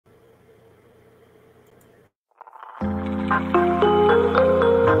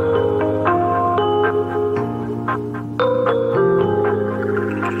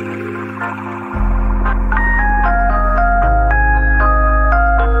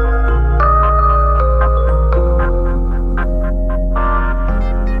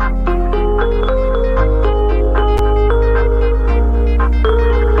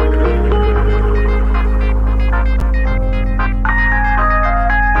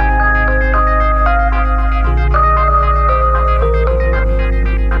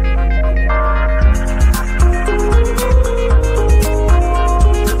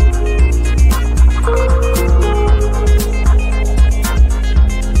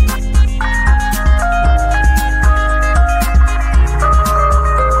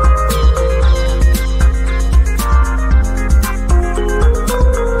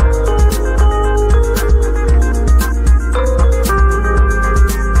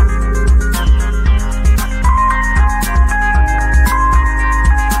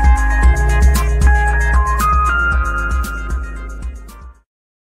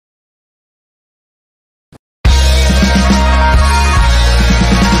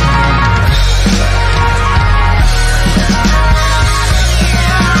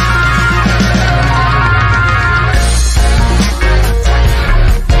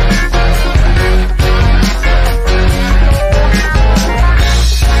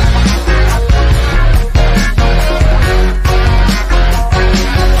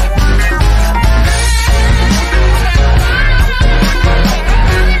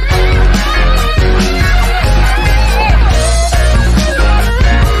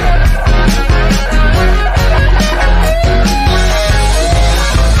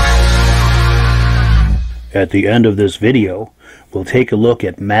At the end of this video, we'll take a look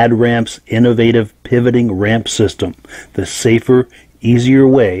at Mad Ramp's innovative pivoting ramp system, the safer, easier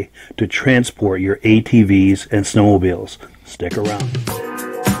way to transport your ATVs and snowmobiles. Stick around.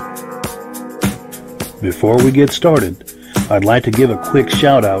 Before we get started, I'd like to give a quick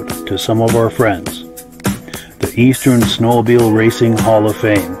shout out to some of our friends. The Eastern Snowmobile Racing Hall of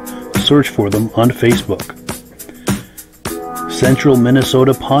Fame. Search for them on Facebook. Central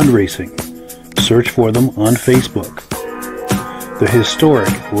Minnesota Pond Racing. Search for them on Facebook. The historic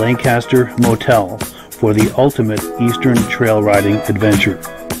Lancaster Motel for the ultimate Eastern trail riding adventure.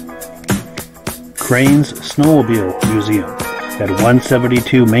 Crane's Snowmobile Museum at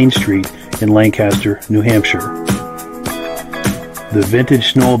 172 Main Street in Lancaster, New Hampshire. The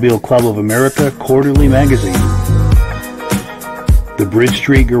Vintage Snowmobile Club of America Quarterly Magazine. The Bridge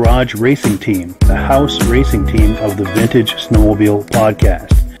Street Garage Racing Team, the house racing team of the Vintage Snowmobile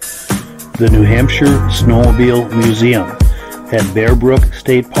Podcast. The New Hampshire Snowmobile Museum at Bear Brook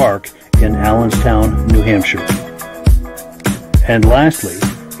State Park in Allenstown, New Hampshire. And lastly,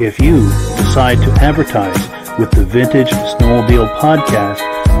 if you decide to advertise with the Vintage Snowmobile Podcast,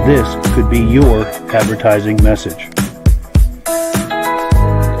 this could be your advertising message.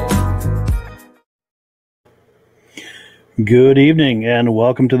 Good evening and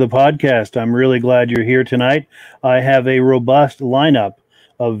welcome to the podcast. I'm really glad you're here tonight. I have a robust lineup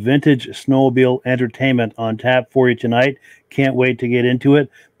of vintage snowmobile entertainment on tap for you tonight. Can't wait to get into it.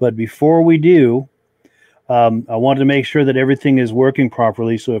 But before we do, I wanted to make sure that everything is working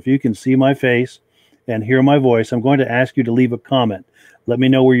properly. So if you can see my face and hear my voice, I'm going to ask you to leave a comment. Let me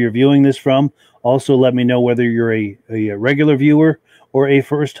know where you're viewing this from. Also, let me know whether you're a regular viewer or a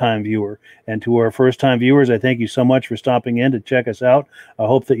first-time viewer. And to our first-time viewers, I thank you so much for stopping in to check us out. I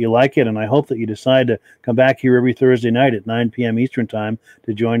hope that you like it, and I hope that you decide to come back here every Thursday night at 9 p.m. Eastern Time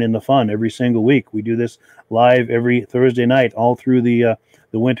to join in the fun every single week. We do this live every Thursday night all through the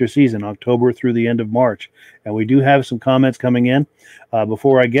winter season, October through the end of March. And we do have some comments coming in.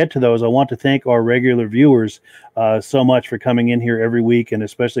 Before I get to those, I want to thank our regular viewers so much for coming in here every week, and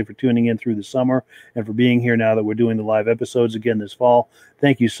especially for tuning in through the summer and for being here now that we're doing the live episodes again this fall.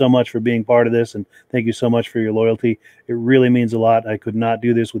 Thank you so much for being part of this, and thank you so much for your loyalty. It really means a lot. I could not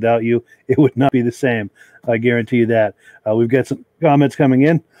do this without you. It would not be the same. I guarantee you that. We've got some comments coming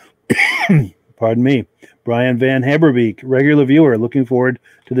in. Pardon me. Brian Van Heberbeek, regular viewer, looking forward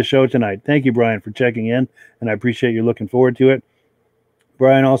to the show tonight. Thank you, Brian, for checking in, and I appreciate you looking forward to it.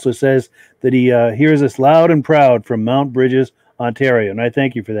 Brian also says that he hears us loud and proud from Mount Bridges, Ontario, and I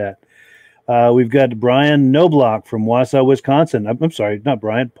thank you for that. We've got Brian Noblock from Wausau, Wisconsin. I'm sorry, not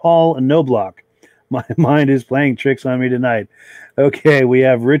Brian, Paul Noblock. My mind is playing tricks on me tonight. Okay, we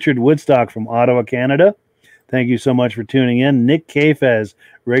have Richard Woodstock from Ottawa, Canada. Thank you so much for tuning in. Nick Kafez,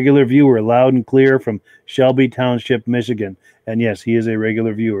 regular viewer, loud and clear from Shelby Township, Michigan. And yes, he is a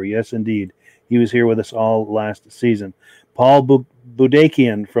regular viewer. Yes, indeed. He was here with us all last season. Paul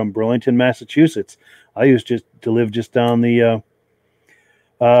Budakian from Burlington, Massachusetts. I used to live just down the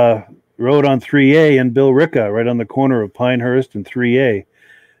road on 3A in Billerica, right on the corner of Pinehurst and 3A.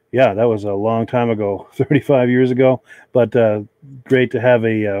 Yeah, that was a long time ago, 35 years ago. But great to have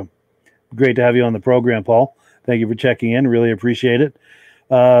you on the program, Paul. Thank you for checking in. Really appreciate it.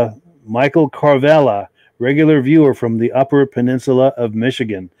 Michael Carvella, regular viewer from the Upper Peninsula of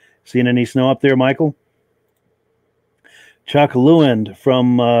Michigan. Seen any snow up there, Michael? Chuck Lewand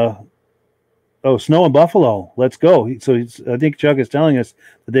from snow in Buffalo. Let's go. So I think Chuck is telling us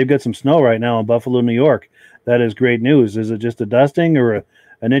that they've got some snow right now in Buffalo, New York. That is great news. Is it just a dusting or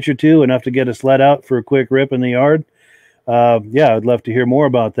an inch or two, enough to get a sled out for a quick rip in the yard? Yeah, I'd love to hear more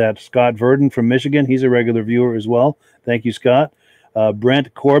about that. Scott Verdon from Michigan. He's a regular viewer as well. Thank you, Scott.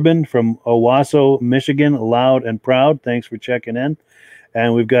 Brent Corbin from Owasso, Michigan. Loud and proud. Thanks for checking in.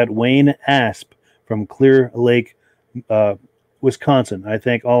 And we've got Wayne Asp from Clear Lake, Wisconsin. I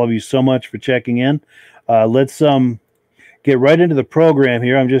thank all of you so much for checking in. Let's get right into the program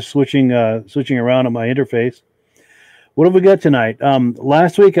here. I'm just switching around on my interface. What have we got tonight?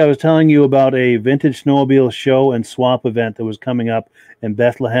 Last week I was telling you about a vintage snowmobile show and swap event that was coming up in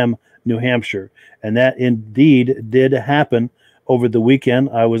Bethlehem, New Hampshire. And that indeed did happen over the weekend.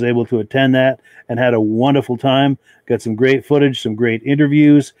 I was able to attend that and had a wonderful time. Got some great footage, some great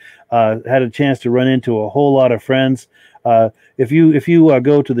interviews. Had a chance to run into a whole lot of friends. If you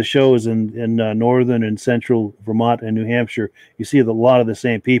go to the shows in northern and central Vermont and New Hampshire, you see a lot of the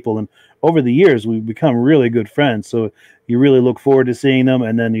same people. And over the years, we've become really good friends. So you really look forward to seeing them,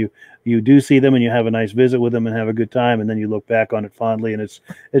 and then you do see them, and you have a nice visit with them and have a good time, and then you look back on it fondly, and it's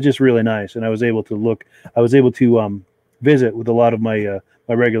just really nice. And I was able to visit with a lot of my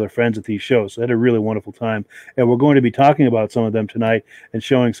regular friends at these shows. So I had a really wonderful time, and we're going to be talking about some of them tonight and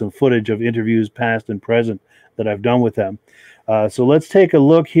showing some footage of interviews past and present that I've done with them. So let's take a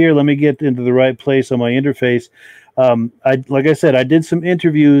look here. Let me get into the right place on my interface. Like I said, I did some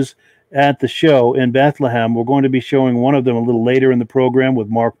interviews at the show in Bethlehem. We're going to be showing one of them a little later in the program with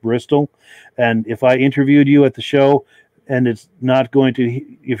Mark Bristol. And if I interviewed you at the show and it's not going to,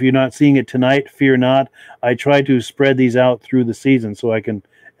 if you're not seeing it tonight, fear not. I try to spread these out through the season so I can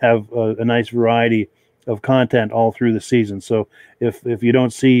have a nice variety of content all through the season. So if you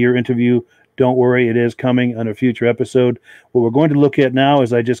don't see your interview, don't worry, it is coming on a future episode. What we're going to look at now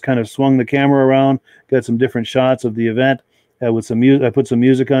is I just kind of swung the camera around, got some different shots of the event with some music. I put some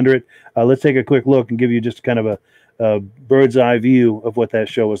music under it. Let's take a quick look and give you just kind of a bird's eye view of what that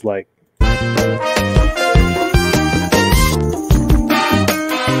show was like.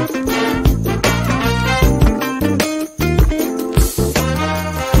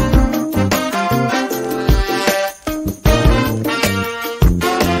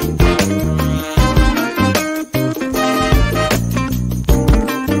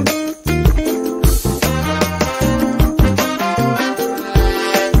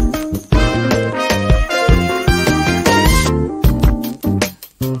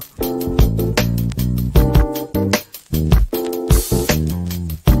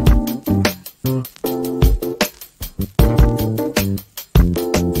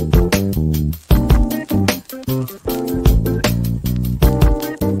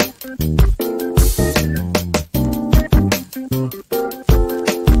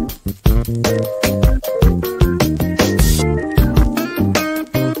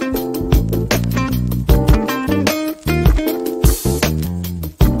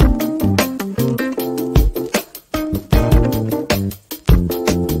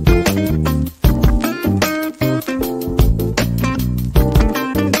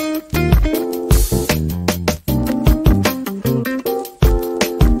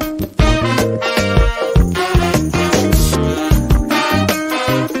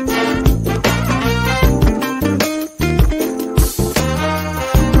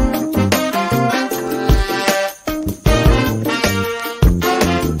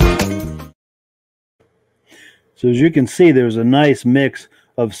 So as you can see, there's a nice mix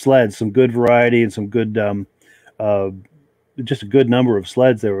of sleds, some good variety and some good, just a good number of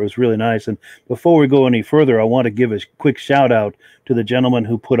sleds there. It was really nice. And before we go any further, I want to give a quick shout out to the gentleman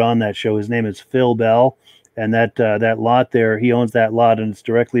who put on that show. His name is Phil Bell, and that lot there, he owns that lot, and it's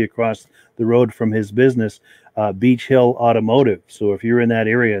directly across the road from his business, Beach Hill Automotive. So if you're in that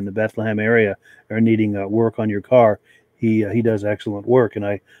area, in the Bethlehem area, or needing work on your car, he does excellent work, and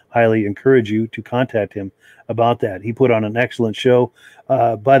I highly encourage you to contact him about that. He put on an excellent show.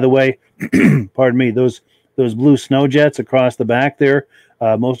 By the way, pardon me, those blue snow jets across the back there,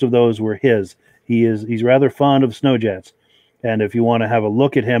 most of those were his. He's rather fond of snow jets, and if you want to have a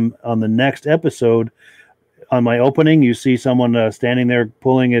look at him on the next episode, on my opening, you see someone standing there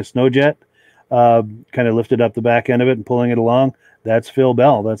pulling a snow jet. kind of lifted up the back end of it and pulling it along. That's Phil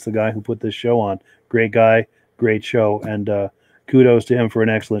Bell. That's the guy who put this show on. Great guy, great show, and kudos to him for an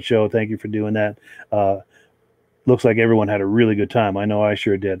excellent show. Thank you for doing that. Looks like everyone had a really good time. I know I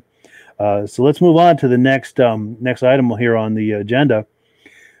sure did. So let's move on to the next item here on the agenda.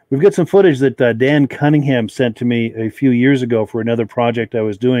 We've got some footage that Dan Cunningham sent to me a few years ago for another project I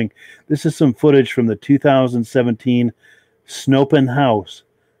was doing. This is some footage from the 2017 Snowpen House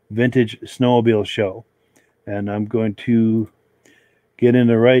Vintage Snowmobile Show. And I'm going to get in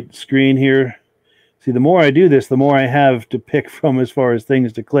the right screen here. See, the more I do this, the more I have to pick from as far as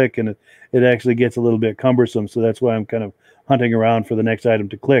things to click, and it actually gets a little bit cumbersome. So that's why I'm kind of hunting around for the next item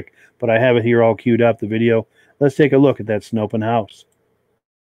to click. But I have it here all queued up, the video. Let's take a look at that Snowpen House.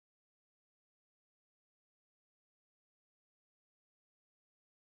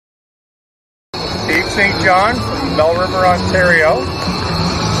 Dave St. John from Bell River, Ontario.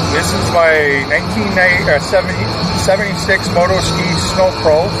 This is my 1976 Moto Ski Snow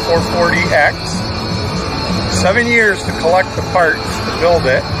Pro 440X. 7 years to collect the parts to build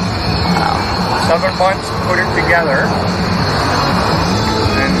it. 7 months to put it together.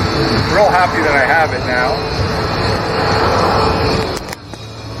 And I'm real happy that I have it now.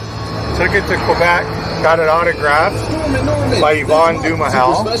 Took it to Quebec, got it autographed by Yvonne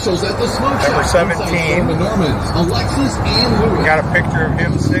Dumahel, number 17. Got a picture of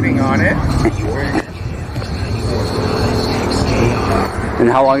him sitting on it. And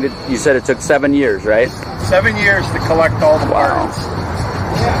how long did you said it took? 7 years, right? 7 years to collect all the parts.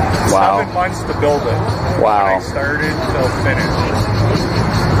 Wow. 7 months to build it. Wow. When I started till finished.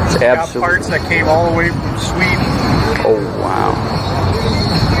 It's Got parts that came all the way from Sweden. Oh, wow.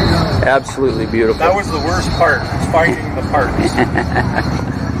 Absolutely beautiful. That was the worst part, finding the parts.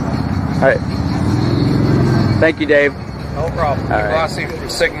 All right. Thank you, Dave. No problem. All right. Rossi from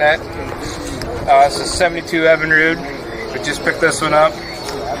Signet. This is 72 Evinrude. We just picked this one up.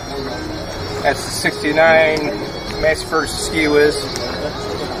 That's the 69 Mass First Ski Whiz.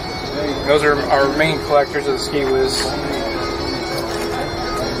 Those are our main collectors of the Ski Whiz.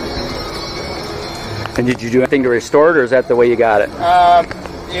 And did you do anything to restore it, or is that the way you got it?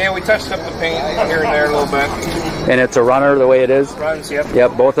 Yeah, we touched up the paint here and there a little bit. And it's a runner the way it is? Runs, yep.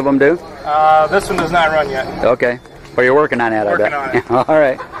 Yep, both of them do? This one does not run yet. Okay. But you're working on that, I bet. Working on it. All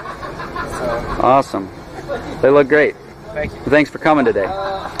right. So. Awesome. They look great. Thank you. Thanks for coming today.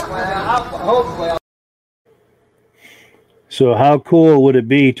 So how cool would it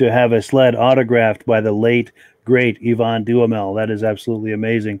be to have a sled autographed by the late, great Yvonne Duhamel? That is absolutely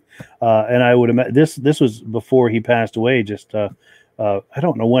amazing. And I would imagine this was before he passed away. Just I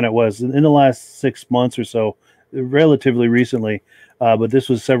don't know when it was, in the last 6 months or so, relatively recently. But this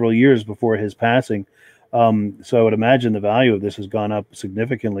was several years before his passing. So I would imagine the value of this has gone up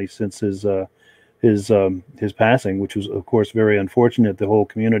significantly since his passing, which was, of course, very unfortunate. The whole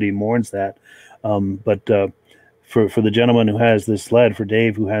community mourns that. But for the gentleman who has this sled, for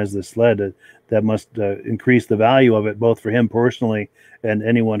Dave who has this sled, that must increase the value of it, both for him personally and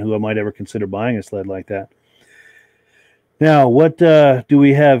anyone who might ever consider buying a sled like that. Now, what do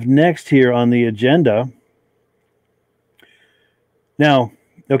we have next here on the agenda? Now,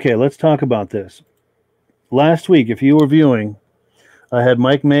 okay, let's talk about this. Last week, if you were viewing, I had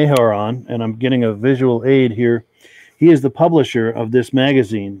Mike Mahar on, and I'm getting a visual aid here. He is the publisher of this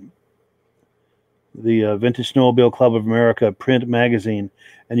magazine, the Vintage Snowmobile Club of America print magazine.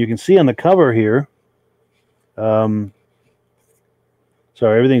 And you can see on the cover here, sorry,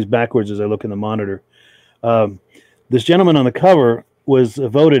 everything's backwards as I look in the monitor. This gentleman on the cover was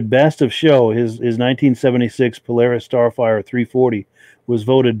voted best of show. His 1976 Polaris Starfire 340 was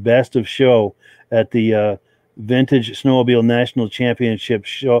voted best of show at the Vintage Snowmobile National Championship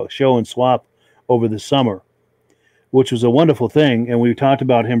show and swap over the summer, which was a wonderful thing. And we talked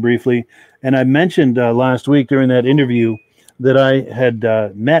about him briefly. And I mentioned last week during that interview that I had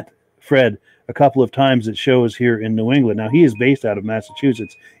met Fred a couple of times at shows here in New England. Now, he is based out of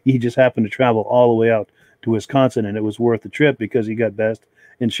Massachusetts. He just happened to travel all the way out to Wisconsin, and it was worth the trip because he got best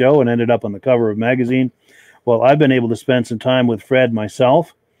in show and ended up on the cover of magazine. Well, I've been able to spend some time with Fred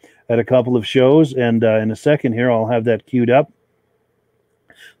myself at a couple of shows, and in a second here, I'll have that queued up.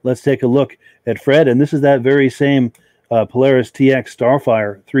 Let's take a look at Fred, and this is that very same Polaris TX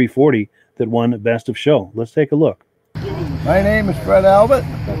Starfire 340 that won Best of Show. Let's take a look. My name is Fred Albert.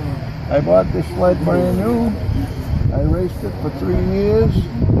 I bought this sled brand new. I raced it for 3 years,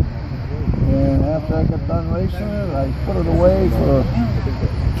 and after I got done racing it, I put it away for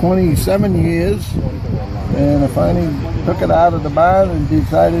 27 years, and I finally took it out of the barn and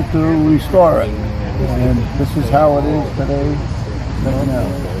decided to restore it. And this is how it is today, right now.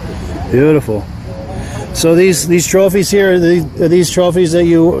 Beautiful. So these trophies here, are these trophies that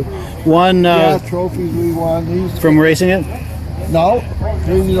you won? Yeah, trophies we won. These from racing it? No,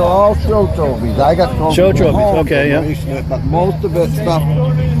 these are all show trophies. I got trophies. Show trophies, okay, yeah. It, but most of it stuff,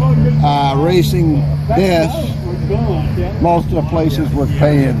 racing this, most of the places were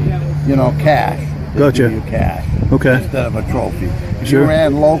paying, you know, cash. They Gotcha. give you cash. Okay. Instead of a trophy. If Sure. you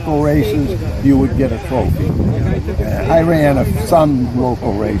ran local races, you would get a trophy. I ran some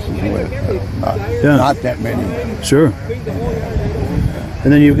local races with, not that many. Sure.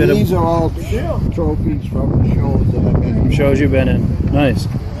 And then you've got These are all trophies from the shows that I've been in. shows you've been in. Nice.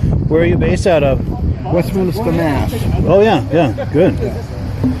 Where are you based out of? Westminster, Mass. Oh yeah, good.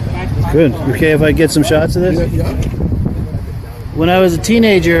 Good. Okay, if I get some shots of this? Yeah. When I was a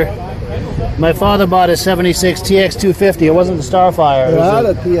teenager, my father bought a 76 TX 250. It wasn't the Starfire. It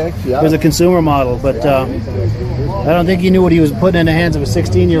was a TX, yeah. It was a consumer model, but I don't think he knew what he was putting in the hands of a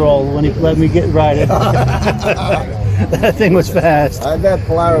 16-year-old when he let me ride it. That thing was fast. I've had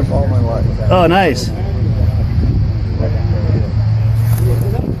Polaris all my life. Oh, nice.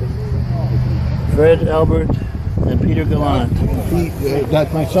 Fred, Albert, and Peter Gallant. Pete,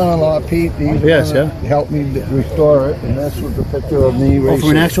 that's my son-in-law, Pete. He's helped me restore it, and this was the picture of me racing. Oh,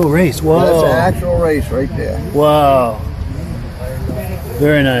 for an actual race. Whoa. That's an actual race right there. Wow.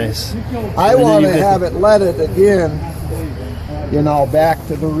 Very nice. I want to have it leaded again, you know, back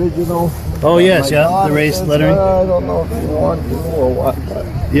to the original. Oh, yes, the race lettering. I don't know if you want to or what, but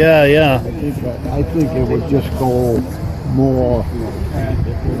yeah. I think it would just go more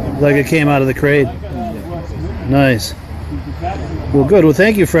like it came out of the crate. Nice. Well, good. Well,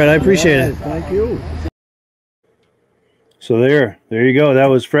 thank you, Fred. I appreciate it. Thank you. So there you go. That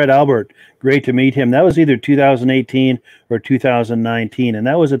was Fred Albert. Great to meet him. That was either 2018 or 2019, and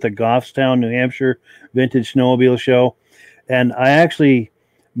that was at the Goffstown, New Hampshire Vintage Snowmobile Show. And I actually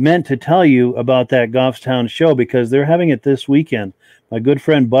meant to tell you about that Goffstown show because they're having it this weekend. My good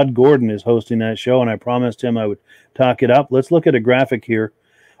friend Bud Gordon is hosting that show, and I promised him I would talk it up. Let's look at a graphic here.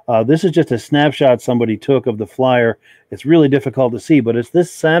 This is just a snapshot somebody took of the flyer. It's really difficult to see, but it's this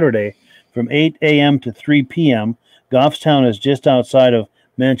Saturday from 8 a.m. to 3 p.m. Goffstown is just outside of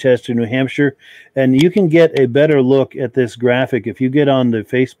Manchester, New Hampshire, and you can get a better look at this graphic if you get on the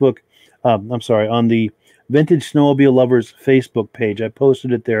Facebook, on the Vintage Snowmobile Lovers Facebook page. I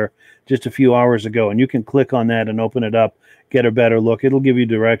posted it there just a few hours ago, and you can click on that and open it up, get a better look. It'll give you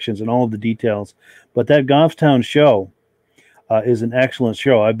directions and all of the details. But that Goffstown show is an excellent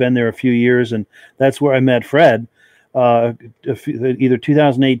show. I've been there a few years, and that's where I met Fred, either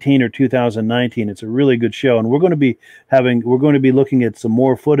 2018 or 2019. It's a really good show, and we're going to be looking at some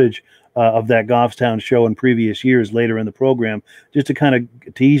more footage of that Goffstown show in previous years later in the program, just to kind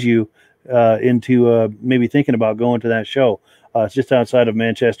of tease you into maybe thinking about going to that show. It's just outside of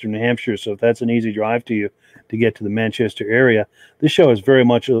Manchester, New Hampshire, so if that's an easy drive to you to get to the Manchester area, this show is very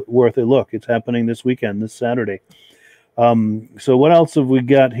much worth a look. It's happening this weekend, this Saturday. So what else have we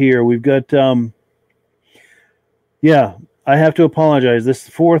got here? We've got, I have to apologize. This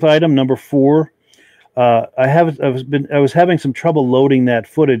fourth item, number 4, I was having some trouble loading that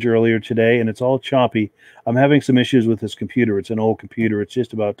footage earlier today, and it's all choppy. I'm having some issues with this computer. It's an old computer. It's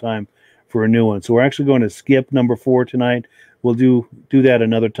just about time for a new one. So we're actually going to skip number 4 tonight. We'll do that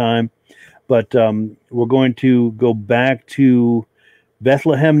another time. But we're going to go back to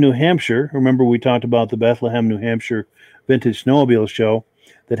Bethlehem, New Hampshire. Remember, we talked about the Bethlehem, New Hampshire Vintage Snowmobile Show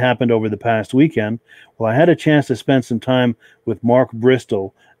that happened over the past weekend. Well, I had a chance to spend some time with Mark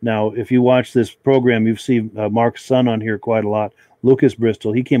Bristol. Now, if you watch this program, you've seen Mark's son on here quite a lot, Lucas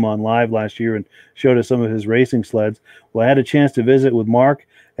Bristol. He came on live last year and showed us some of his racing sleds. Well, I had a chance to visit with Mark,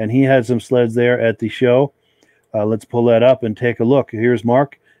 and he had some sleds there at the show. Let's pull that up and take a look. Here's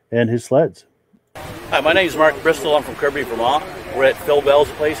Mark and his sleds. Hi, my name is Mark Bristol. I'm from Kirby, Vermont. We're at Phil Bell's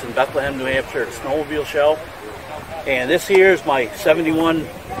place in Bethlehem, New Hampshire, at the Snowmobile Show. And this here is my 71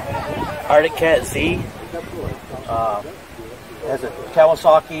 Arctic Cat Z. It has a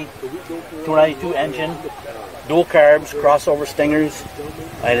Kawasaki 292 engine, dual carbs, crossover stingers,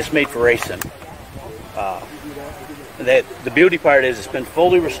 and it's made for racing. The beauty part is it's been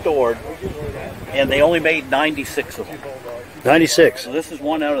fully restored, and they only made 96 of them. 96. So this is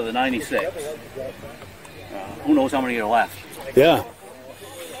one out of the 96. Who knows how many are left? Yeah.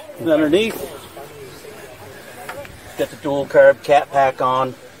 And underneath, got the dual carb cat pack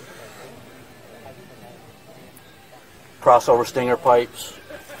on, crossover stinger pipes,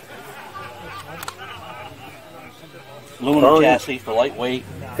 aluminum chassis for lightweight.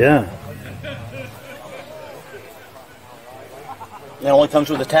 Yeah. It only comes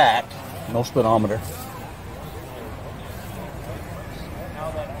with a tack, no speedometer.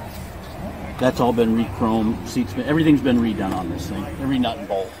 That's all been re-chromed. Seats, everything's been redone on this thing. Every nut and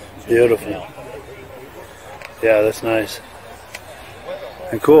bolt. Beautiful. Yeah, that's nice.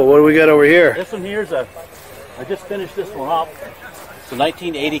 And cool. What do we got over here? This one here is I just finished this one up. It's a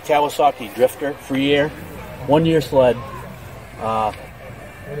 1980 Kawasaki Drifter, free air, 1 year sled.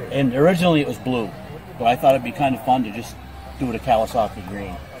 And originally it was blue, but I thought it'd be kind of fun to just do it a Kawasaki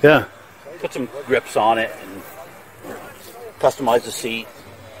green. Yeah. Put some grips on it and customize the seat.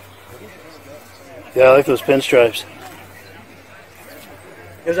 Yeah, I like those pinstripes.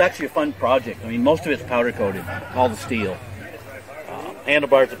 It was actually a fun project. I mean, most of it's powder coated, all the steel.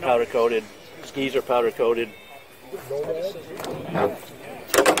 Handlebars are powder coated, skis are powder coated.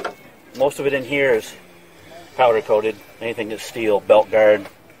 Most of it in here is powder coated. Anything that's steel, belt guard,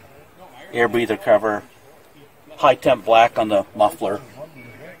 air breather cover, high temp black on the muffler,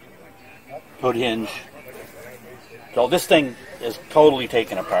 hood hinge. So this thing is totally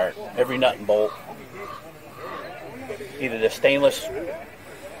taken apart. Every nut and bolt. Either the stainless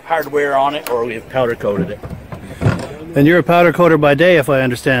hardware on it or we have powder coated it. And you're a powder coater by day, if I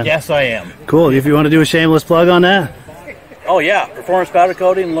understand. Yes, I am. Cool. If you want to do a shameless plug on that? Oh yeah, Performance Powder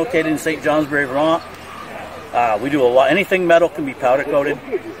Coating, located in St. Johnsbury, Vermont. We do a lot. Anything metal can be powder coated,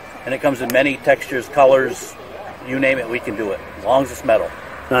 and it comes in many textures, colors, you name it, we can do it, as long as it's metal.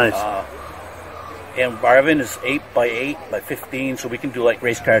 Nice. And our oven is 8 by 8 by 15, so we can do like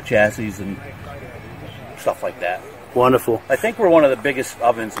race car chassis and stuff like that. Wonderful. I think we're one of the biggest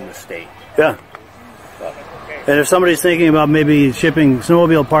ovens in the state. Yeah. And if somebody's thinking about maybe shipping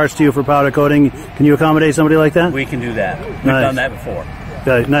snowmobile parts to you for powder coating, can you accommodate somebody like that? We can do that. We've done that before.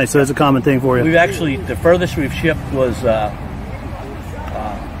 Okay, nice. So that's a common thing for you. We've actually, the furthest we've shipped was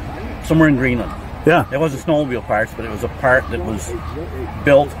somewhere in Greenland. Yeah. It wasn't snowmobile parts, but it was a part that was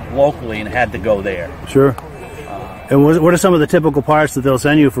built locally and had to go there. Sure. And what are some of the typical parts that they'll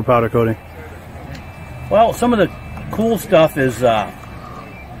send you for powder coating? Well, some of the cool stuff is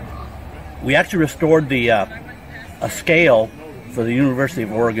we actually restored the a scale for the University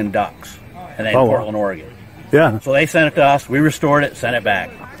of Oregon Ducks in Portland, Oregon. Yeah. So they sent it to us. We restored it, sent it back.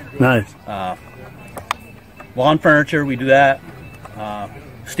 Nice. Lawn furniture, we do that.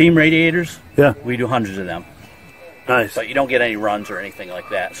 Steam radiators, yeah, we do hundreds of them. Nice. But you don't get any runs or anything like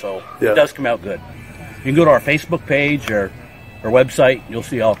that, so it does come out good. You can go to our Facebook page or our website. You'll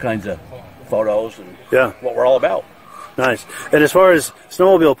see all kinds of photos and what we're all about. Nice. And as far as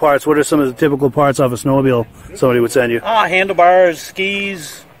snowmobile parts, what are some of the typical parts off a snowmobile somebody would send you? Handlebars,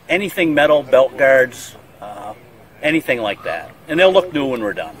 skis, anything metal, belt guards, anything like that. And they'll look new when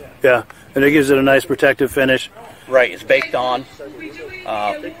we're done. Yeah, and it gives it a nice protective finish. Right, it's baked on.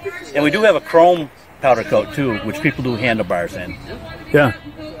 And we do have a chrome powder coat too, which people do handlebars in. Yeah.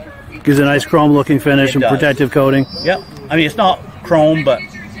 Gives a nice chrome looking finish and protective coating. Yeah. I mean, it's not chrome, but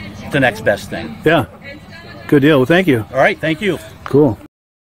it's the next best thing. Yeah. Good deal. Well, thank you. All right, thank you. Cool.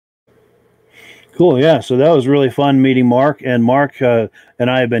 Cool, yeah. So that was really fun meeting Mark. And Mark and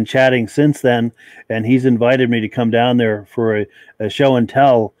I have been chatting since then, and he's invited me to come down there for a show and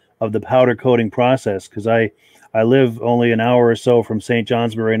tell of the powder coating process, because I live only an hour or so from St.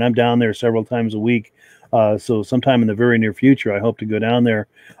 Johnsbury, and I'm down there several times a week. So sometime in the very near future, I hope to go down there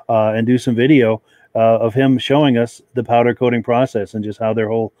and do some video of him showing us the powder coating process and just how their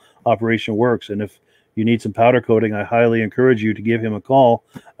whole operation works. And if you need some powder coating, I highly encourage you to give him a call.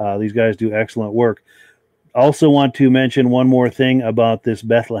 These guys do excellent work. Also want to mention one more thing about this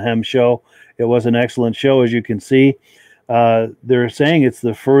Bethlehem show. It was an excellent show, as you can see. They're saying it's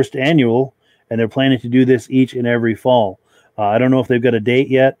the first annual, and they're planning to do this each and every fall. I don't know if they've got a date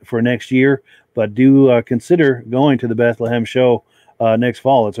yet for next year, but do consider going to the Bethlehem show next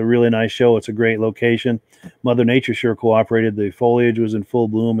fall. It's a really nice show. It's a great location. Mother Nature sure cooperated. The foliage was in full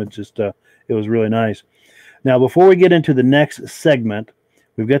bloom. It just it was really nice. Now, before we get into the next segment,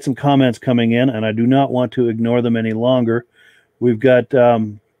 we've got some comments coming in, and I do not want to ignore them any longer. We've got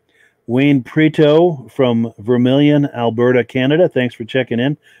Wayne Preto from Vermilion, Alberta, Canada. Thanks for checking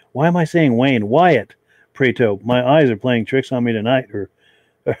in. Why am I saying Wayne? Wyatt Preto. My eyes are playing tricks on me tonight, or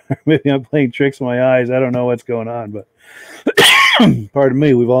maybe I'm playing tricks on my eyes. I don't know what's going on, but pardon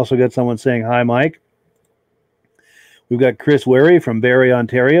me. We've also got someone saying, hi, Mike. We've got Chris Wary from Barrie,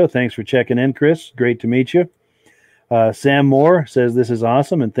 Ontario. Thanks for checking in, Chris. Great to meet you. Sam Moore says, this is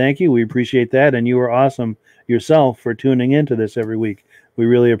awesome, and thank you. We appreciate that, and you are awesome yourself for tuning into this every week. We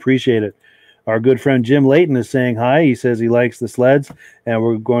really appreciate it. Our good friend Jim Layton is saying hi. He says he likes the sleds, and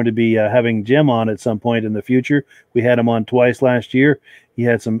we're going to be having Jim on at some point in the future. We had him on twice last year. He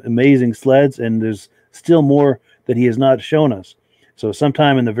had some amazing sleds, and there's still more that he has not shown us. So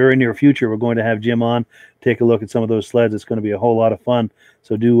sometime in the very near future, we're going to have Jim on, take a look at some of those sleds. It's going to be a whole lot of fun.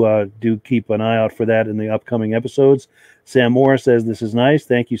 So do keep an eye out for that in the upcoming episodes. Sam Moore says, this is nice.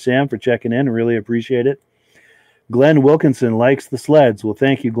 Thank you, Sam, for checking in. I really appreciate it. Glenn Wilkinson likes the sleds. Well,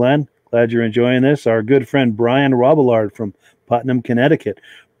 thank you, Glenn. Glad you're enjoying this. Our good friend Brian Robillard from Putnam, Connecticut.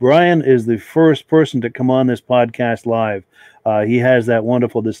 Brian is the first person to come on this podcast live. He has that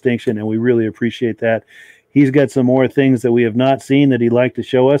wonderful distinction, and we really appreciate that. He's got some more things that we have not seen that he'd like to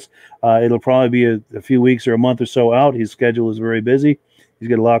show us. It'll probably be a few weeks or a month or so out. His schedule is very busy. He's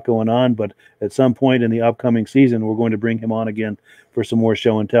got a lot going on, but at some point in the upcoming season, we're going to bring him on again for some more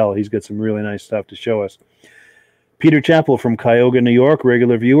show and tell. He's got some really nice stuff to show us. Peter Chappell from Cuyahoga, New York,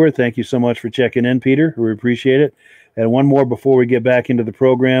 regular viewer. Thank you so much for checking in, Peter. We appreciate it. And one more before we get back into the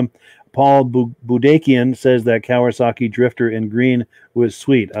program. Paul Budakian says that Kawasaki Drifter in green was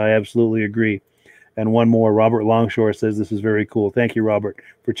sweet. I absolutely agree. And one more, Robert Longshore says this is very cool. Thank you, Robert,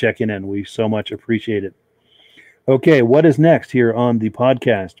 for checking in. We so much appreciate it. Okay, what is next here on the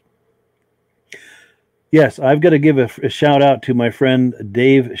podcast? Yes, I've got to give a shout out to my friend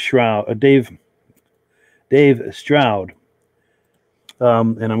Dave Stroud. And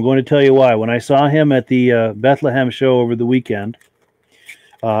I'm going to tell you why. When I saw him at the Bethlehem show over the weekend,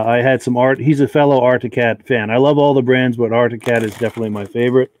 I had some art. He's a fellow Arcticat fan. I love all the brands, but Arcticat is definitely my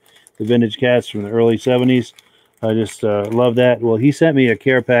favorite. The vintage cats from the early 70s. I just love that. Well, he sent me a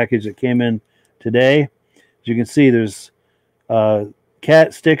care package that came in today. As you can see, there's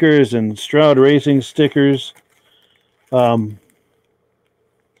cat stickers and Stroud Racing stickers. Yeah,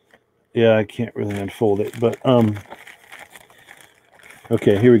 I can't really unfold it, but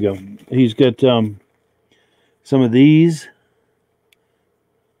okay, here we go. He's got some of these,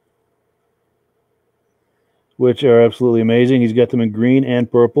 which are absolutely amazing. He's got them in green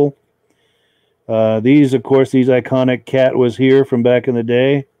and purple. These, of course, these iconic cat was here from back in the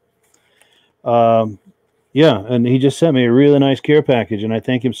day. Yeah, and he just sent me a really nice care package, and I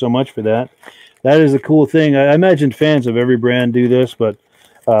thank him so much for that. That is a cool thing. I imagine fans of every brand do this, but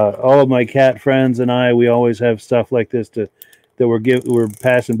all of my cat friends and we always have stuff like this that we're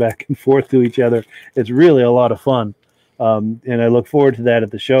passing back and forth to each other. It's really a lot of fun, and I look forward to that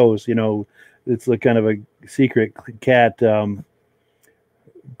at the shows. You know, it's like kind of a secret cat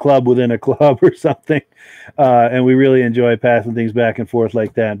club within a club or something, and we really enjoy passing things back and forth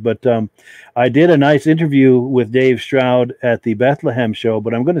like that. But I did a nice interview with Dave Stroud at the Bethlehem show,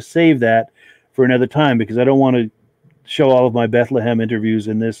 but I'm going to save that for another time because I don't want to show all of my Bethlehem interviews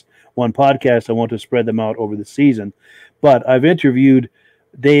in this one podcast. I want to spread them out over the season. But I've interviewed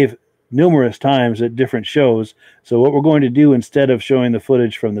Dave numerous times at different shows. So what we're going to do, instead of showing the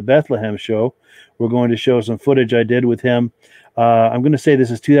footage from the Bethlehem show, we're going to show some footage I did with him. I'm going to say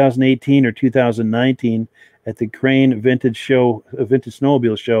this is 2018 or 2019 at the Crane Vintage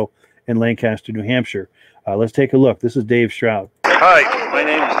Snowmobile Show in Lancaster, New Hampshire. Let's take a look. This is Dave Stroud. Hi, my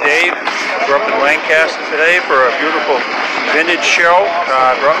name is Dave. We're up in Lancaster today for a beautiful vintage show.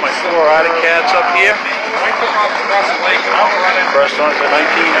 I brought my 4 Arcticats up here. First one's a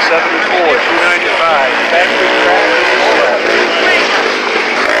 1974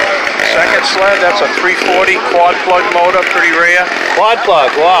 295. Second sled, that's a 340 quad plug motor, pretty rare. Quad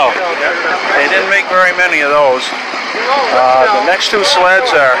plug, wow. They didn't make very many of those. The next 2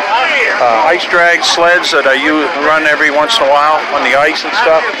 sleds are ice drag sleds that I run every once in a while on the ice and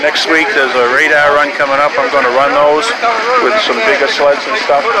stuff. Next week there's a radar run coming up. I'm going to run those with some bigger sleds and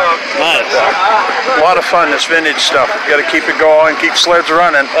stuff. Nice. A lot of fun, this vintage stuff. You got to keep it going, keep sleds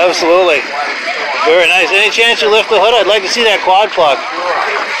running. Absolutely. Very nice. Any chance you lift the hood? I'd like to see that quad plug.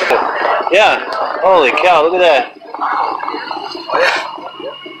 Yeah. Holy cow, look at that.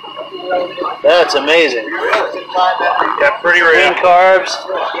 That's amazing. Yeah, pretty rare. Green carbs.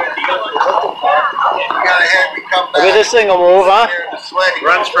 I mean, this thing will move, huh?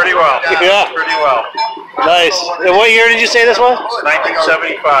 Runs pretty well. Yeah. Pretty well. Nice. And what year did you say this was?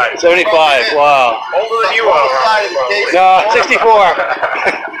 1975. 75. Wow. Older than you are. No, 64.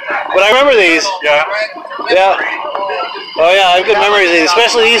 But I remember these. Yeah. Yeah. Oh yeah, I have good memories of these,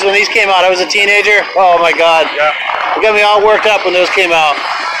 especially these when these came out. I was a teenager. Oh my God. Yeah. It got me all worked up when those came out.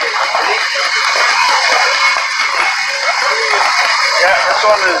 Yeah, this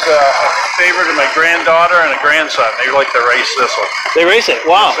one is a favorite of my granddaughter and a grandson. They like to race this one. They race it?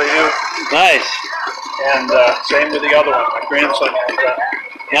 Wow. Yes, they do. Nice. And same with the other one. My grandson has that.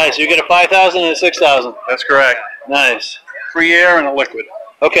 Nice. You get a 5,000 and a 6,000. That's correct. Nice. Free air and a liquid.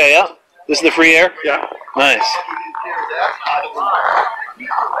 Okay, yeah. This is the free air? Yeah. Nice.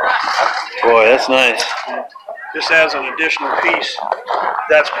 Boy, that's nice. just as an additional piece.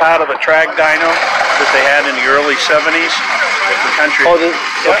 That's part of a track dyno that they had in the early 70s at the country. Oh,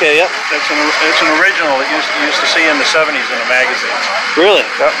 okay, yeah. It's an original that you used to see in the 70s in the magazines. Really?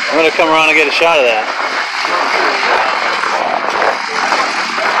 Yep. I'm going to come around and get a shot of that.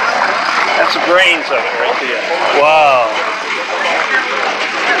 That's the brains of it right there. Wow.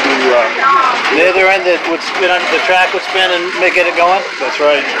 The other end that would spin on the track would spin and get it going? That's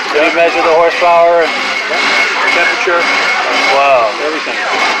right. Did you measure the horsepower and temperature? Wow. Everything.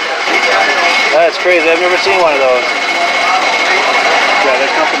 That's crazy. I've never seen one of those. Yeah,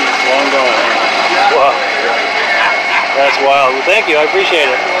 that company's long gone. Wow. That's wild. Well, thank you. I appreciate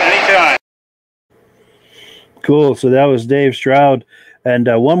it. Anytime. Cool. So that was Dave Stroud. And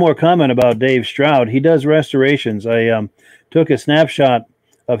one more comment about Dave Stroud. He does restorations. I took a snapshot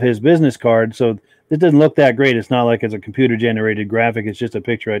of his business card. So it doesn't look that great. It's not like it's a computer-generated graphic. It's just a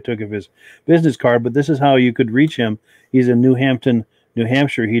picture I took of his business card. But this is how you could reach him. He's in New Hampton, New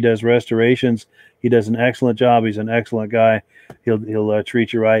Hampshire. He does restorations. He does an excellent job. He's an excellent guy. He'll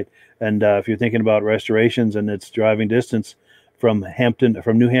treat you right. And if you're thinking about restorations and it's driving distance from New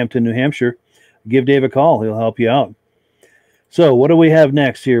Hampton, New Hampshire, give Dave a call. He'll help you out. So what do we have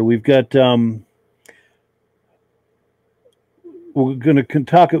next here? We've got we're going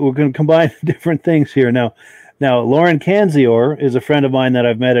to combine different things here now. Lauren Kanzior is a friend of mine that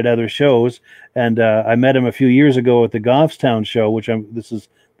I've met at other shows, and I met him a few years ago at the Goffstown show, this is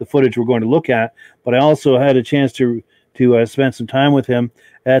the footage we're going to look at. But I also had a chance to spend some time with him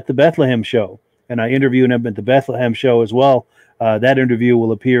at the Bethlehem show, and I interviewed him at the Bethlehem show as well. That interview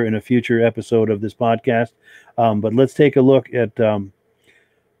will appear in a future episode of this podcast. But let's take a look at. I'm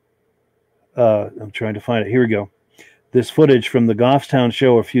trying to find it. Here we go. This footage from the Goffstown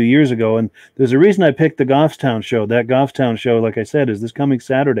show a few years ago, and there's a reason I picked the Goffstown show. That Goffstown show, like I said, is this coming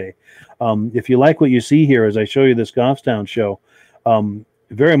Saturday. If you like what you see here as I show you this Goffstown show,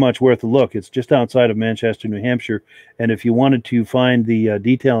 very much worth a look. It's just outside of Manchester, New Hampshire, and if you wanted to find the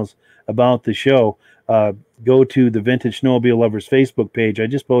details about the show, go to the Vintage Snowmobile Lovers Facebook page. I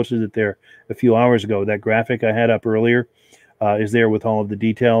just posted it there a few hours ago. That graphic I had up earlier is there with all of the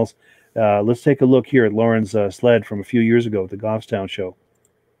details. Let's take a look here at Lauren's sled from a few years ago at the Goffstown show.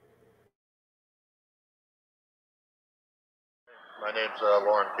 My name's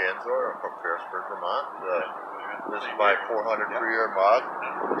Lauren Kanzor. I'm from Ferrisburg, Vermont. This is my 400 3-year mod.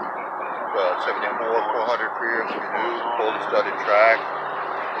 74 400 3-year canoe, fully studded track,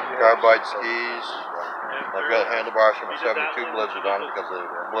 carbide skis. I've got handlebars from a 72 Blizzard on it because the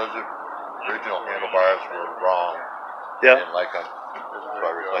Blizzard original handlebars were wrong. Yeah. I didn't like them. So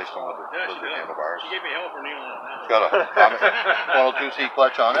I replaced them with the Blizzard handlebars. She gave me hell for kneeling on that. It's got a 102C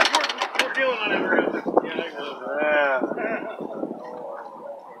clutch on it. We're kneeling on it.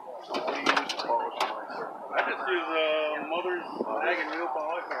 I just use Mother's rag and wheel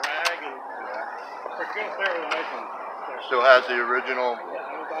polish and rag, and it's going to start with a nice one. Still has the original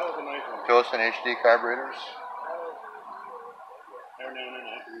That was a nice one. Cohocton HD carburetors. Every now and then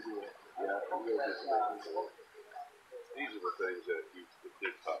I have to redo it. These are the things that you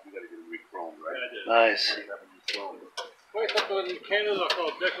did top. You got to get them re-chromed, right? Nice.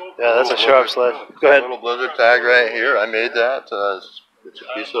 Yeah, that's a sharp sled. Go ahead. Little Blizzard tag right here. I made that. It's a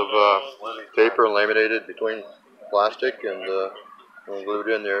piece of paper laminated between plastic and glued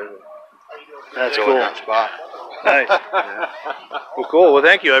in there. That's Go in cool. that spot. Nice. Well, cool. Well,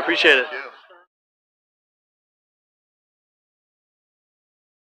 thank you. I appreciate it.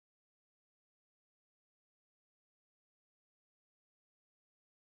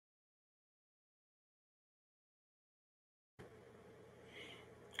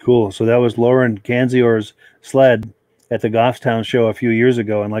 Cool. So that was Lauren Kanzior's sled at the Goffstown show a few years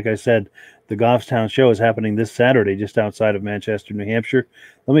ago. And like I said, the Goffstown show is happening this Saturday just outside of Manchester, New Hampshire.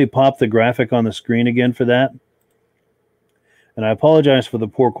 Let me pop the graphic on the screen again for that. And I apologize for the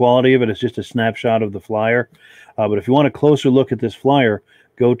poor quality of it. It's just a snapshot of the flyer. But if you want a closer look at this flyer,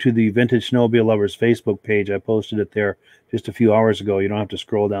 go to the Vintage Snowmobile Lovers Facebook page. I posted it there just a few hours ago. You don't have to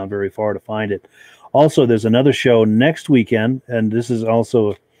scroll down very far to find it. Also, there's another show next weekend, and this is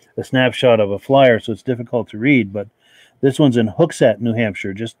also a snapshot of a flyer, so it's difficult to read, but this one's in Hooksett, New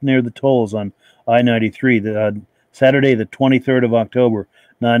Hampshire, just near the tolls on I-93, Saturday, the 23rd of October,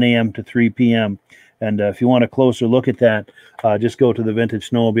 9 a.m. to 3 p.m. And if you want a closer look at that, just go to the Vintage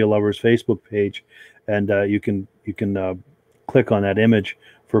Snowmobile Lovers Facebook page, and you can click on that image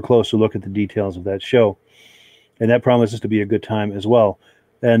for a closer look at the details of that show. And that promises to be a good time as well.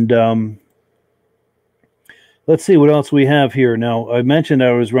 And let's see what else we have here. Now, I mentioned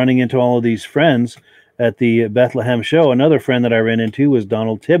I was running into all of these friends at the Bethlehem show. Another friend that I ran into was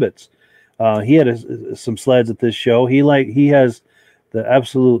Donald Tibbetts. He had some sleds at this show. He has the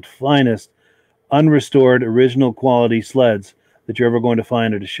absolute finest unrestored original quality sleds that you're ever going to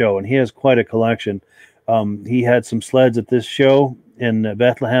find at a show, and he has quite a collection. He had some sleds at this show in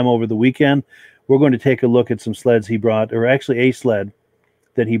Bethlehem over the weekend. We're going to take a look at some sleds he brought, or actually a sled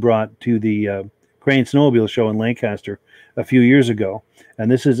that he brought to the Crane Snowmobile Show in Lancaster a few years ago.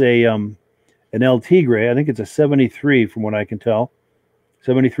 And this is an El Tigre. I think it's a 73 from what I can tell.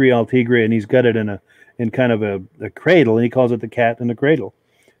 73 El Tigre, and he's got it in kind of a cradle, and he calls it the cat in the cradle.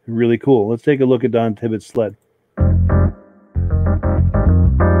 Really cool. Let's take a look at Don Tibbetts' sled.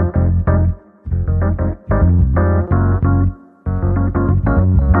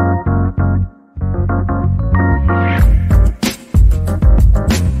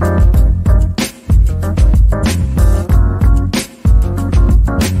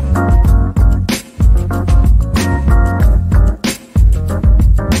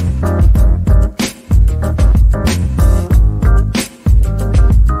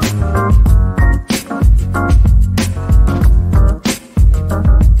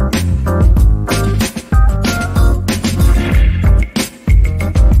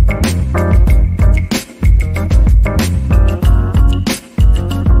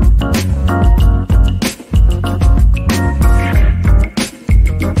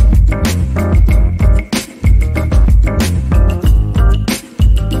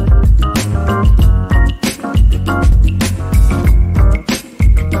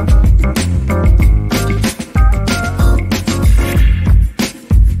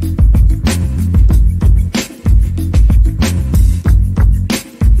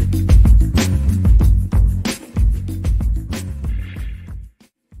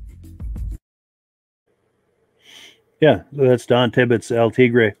 Yeah, that's Don Tibbetts' El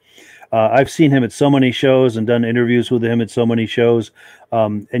Tigre. I've seen him at so many shows and done interviews with him at so many shows.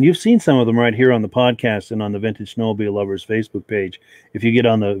 And you've seen some of them right here on the podcast and on the Vintage Snowmobile Lovers Facebook page. If you get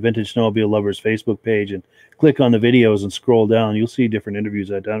on the Vintage Snowmobile Lovers Facebook page and click on the videos and scroll down, you'll see different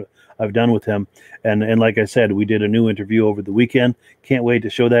interviews I've done with him. And like I said, we did a new interview over the weekend. Can't wait to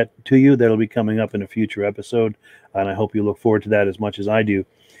show that to you. That'll be coming up in a future episode, and I hope you look forward to that as much as I do.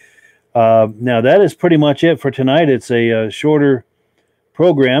 Now, that is pretty much it for tonight. It's a shorter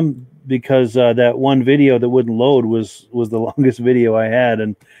program because that one video that wouldn't load was the longest video I had,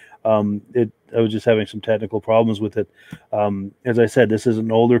 and I was just having some technical problems with it. As I said, this is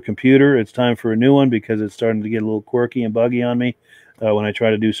an older computer. It's time for a new one because it's starting to get a little quirky and buggy on me when I try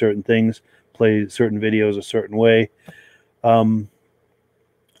to do certain things, play certain videos a certain way. But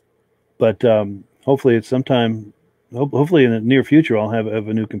hopefully it's sometime... Hopefully in the near future, I'll have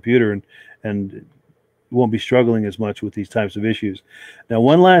a new computer and won't be struggling as much with these types of issues. Now,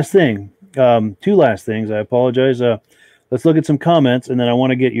 one last thing, two last things. I apologize. Let's look at some comments, and then I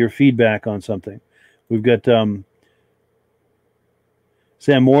want to get your feedback on something. We've got Sam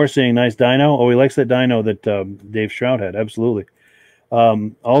Moore saying, nice dyno. Oh, he likes that dyno that Dave Stroud had. Absolutely.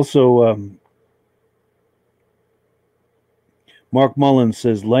 Also, Mark Mullins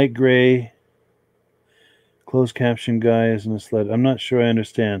says, light gray... Closed caption guy isn't a sled. I'm not sure I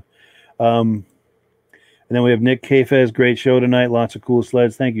understand. And then we have Nick Kafez. Great show tonight. Lots of cool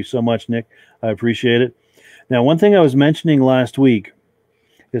sleds. Thank you so much, Nick. I appreciate it. Now, one thing I was mentioning last week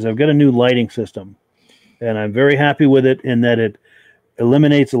is I've got a new lighting system, and I'm very happy with it in that it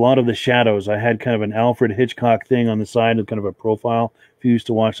eliminates a lot of the shadows. I had kind of an Alfred Hitchcock thing on the side of kind of a profile, if you used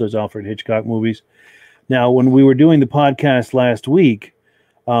to watch those Alfred Hitchcock movies. Now, when we were doing the podcast last week,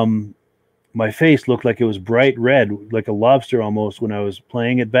 my face looked like it was bright red, like a lobster almost, when I was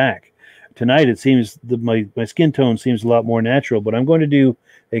playing it back. Tonight, it seems that my skin tone seems a lot more natural, but I'm going to do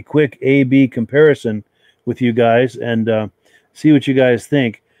a quick A-B comparison with you guys and see what you guys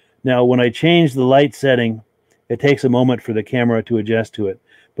think. Now, when I change the light setting, it takes a moment for the camera to adjust to it.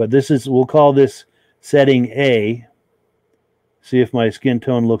 But this is, we'll call this setting A. See if my skin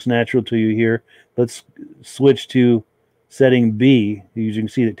tone looks natural to you here. Let's switch to setting B. You can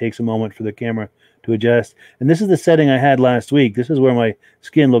see it takes a moment for the camera to adjust. And this is the setting I had last week. This is where my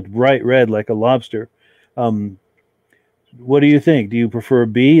skin looked bright red like a lobster. What do you think? Do you prefer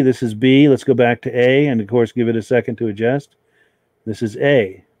B? This is B. Let's go back to A, and of course give it a second to adjust. This is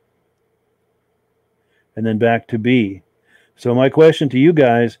A. And then back to B. So my question to you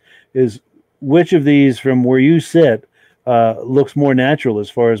guys is, which of these from where you sit looks more natural as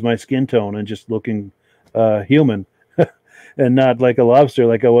far as my skin tone and just looking human? And not like a lobster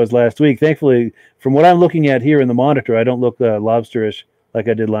like I was last week. Thankfully, from what I'm looking at here in the monitor, I don't look lobsterish like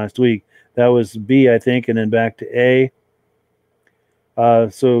I did last week. That was B, I think, and then back to A.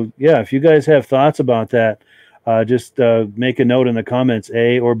 So, yeah, if you guys have thoughts about that, just make a note in the comments,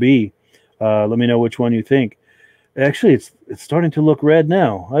 A or B. Let me know which one you think. Actually, it's starting to look red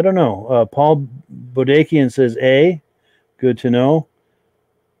now. I don't know. Paul Bodakian says A. Good to know.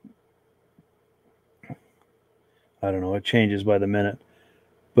 I don't know. It changes by the minute.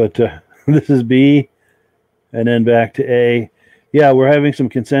 But this is B, and then back to A. Yeah, we're having some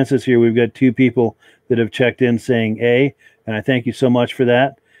consensus here. We've got 2 people that have checked in saying A, and I thank you so much for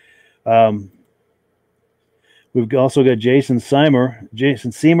that. We've also got Jason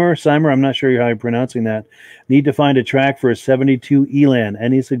Seimer, I'm not sure how you're pronouncing that. Need to find a track for a 72 Elan.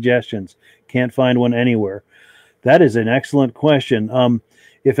 Any suggestions? Can't find one anywhere. That is an excellent question.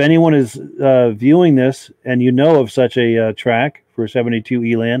 If anyone is viewing this and you know of such a track for 72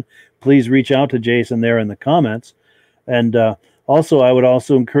 Elan, please reach out to Jason there in the comments. And also, I would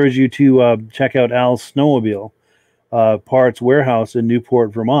also encourage you to check out Al's Snowmobile Parts Warehouse in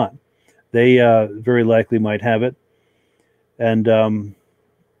Newport, Vermont. They very likely might have it. And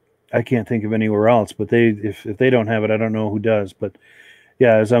I can't think of anywhere else, but if they don't have it, I don't know who does. But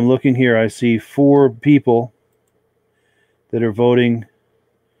yeah, as I'm looking here, I see 4 people that are voting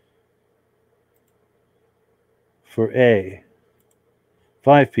for A.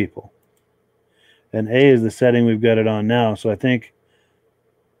 5 people. And A is the setting we've got it on now, so I think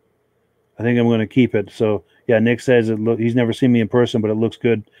I'm going to keep it. So yeah, Nick says he's never seen me in person, but it looks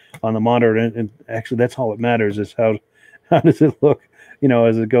good on the monitor. And actually, that's all that matters is how does it look,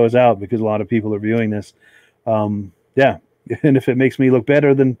 as it goes out, because a lot of people are viewing this. Yeah, and if it makes me look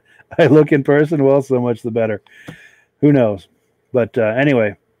better than I look in person, well, so much the better. Who knows? But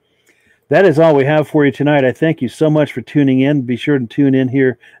anyway, that is all we have for you tonight. I thank you so much for tuning in. Be sure to tune in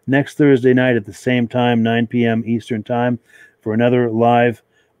here next Thursday night at the same time, 9 p.m. Eastern Time, for another live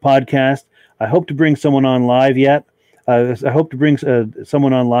podcast. I hope to bring someone on live yet. I hope to bring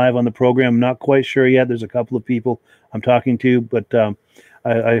someone on live on the program. I'm not quite sure yet. There's a couple of people I'm talking to, but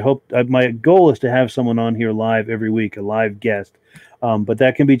I hope my goal is to have someone on here live every week, a live guest. But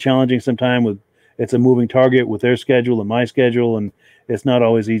that can be challenging sometimes. It's a moving target with their schedule and my schedule, and it's not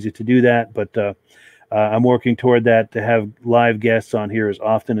always easy to do that. But I'm working toward that, to have live guests on here as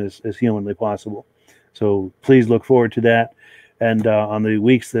often as humanly possible. So please look forward to that. And on the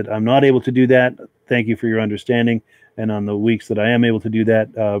weeks that I'm not able to do that, thank you for your understanding. And on the weeks that I am able to do that,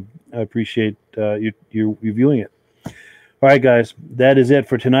 I appreciate you viewing it. All right, guys, that is it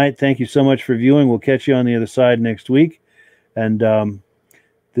for tonight. Thank you so much for viewing. We'll catch you on the other side next week. And I'm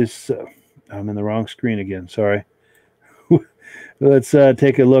in the wrong screen again. Sorry. Let's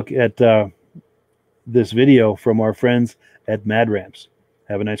take a look at this video from our friends at Mad Ramps.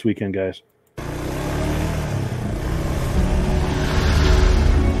 Have a nice weekend, guys.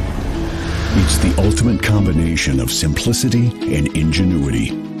 It's the ultimate combination of simplicity and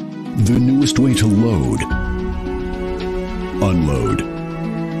ingenuity. The newest way to load, unload,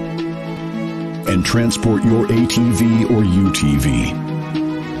 and transport your ATV or UTV.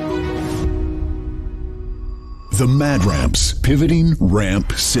 The Mad Ramps Pivoting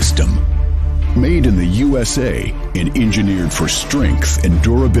Ramp System. Made in the USA and engineered for strength and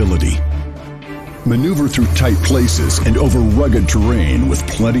durability. Maneuver through tight places and over rugged terrain with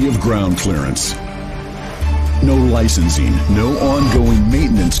plenty of ground clearance. No licensing, no ongoing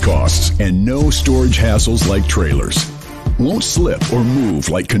maintenance costs, and no storage hassles like trailers. Won't slip or move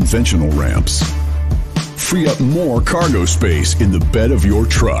like conventional ramps. Free up more cargo space in the bed of your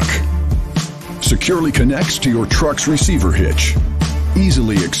truck. Securely connects to your truck's receiver hitch.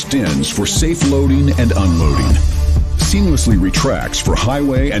 Easily extends for safe loading and unloading. Seamlessly retracts for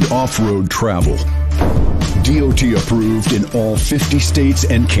highway and off-road travel. DOT approved in all 50 states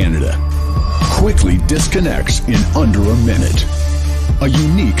and Canada. Quickly disconnects in under a minute. A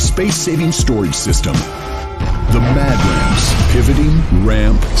unique space-saving storage system. The Mad Ramps Pivoting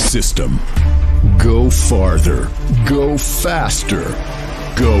Ramp System. Go farther. Go faster.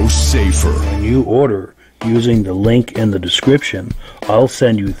 Go safer. When you order using the link in the description, I'll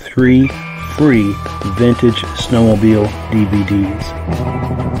send you 3 free Vintage Snowmobile DVDs.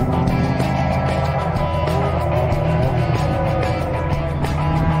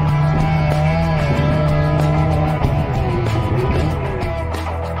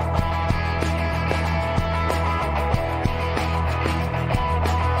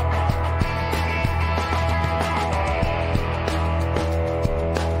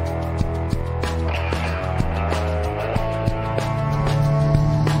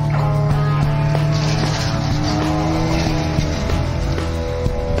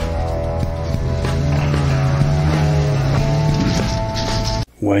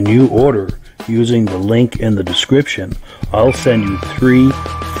 When you order using the link in the description, I'll send you 3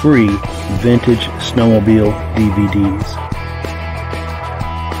 free Vintage Snowmobile DVDs.